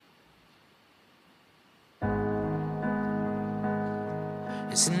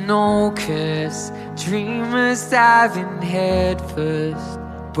It's no curse, dreamers diving head first,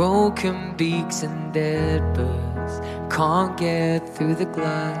 broken beaks and dead birds can't get through the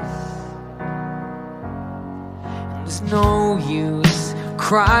glass. And there's no use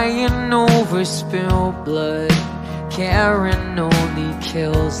crying over spilled blood, caring only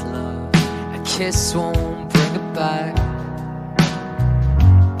kills love, a kiss won't bring it back.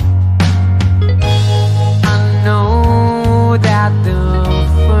 I know that the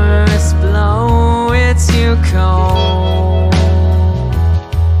first blow hits you cold.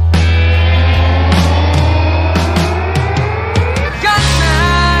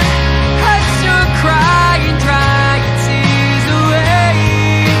 Gunman hugs your cry and dry your tears away.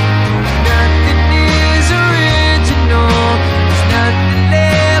 Nothing is original, there's nothing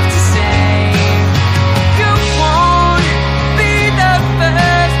left to say. You won't be the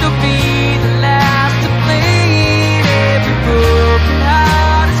first or be the last to bleed. Every broken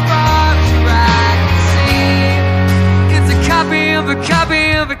heart as far as your eye can see. It's a copy of a copy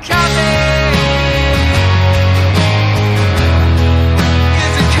of a copy.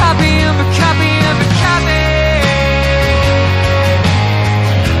 It's a copy of a copy of a copy.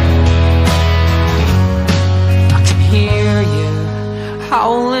 I can hear you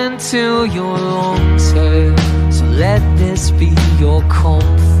howling till your lungs hurt. So let this be your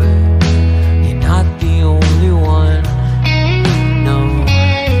comfort. You're not the only one. No,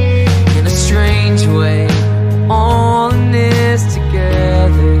 in a strange way, all in this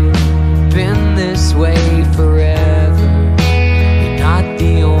together. Been this way forever. You're not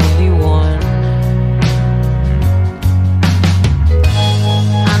the only one.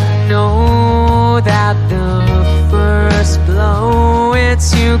 I know that the first blow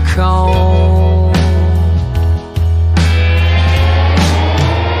hits you cold.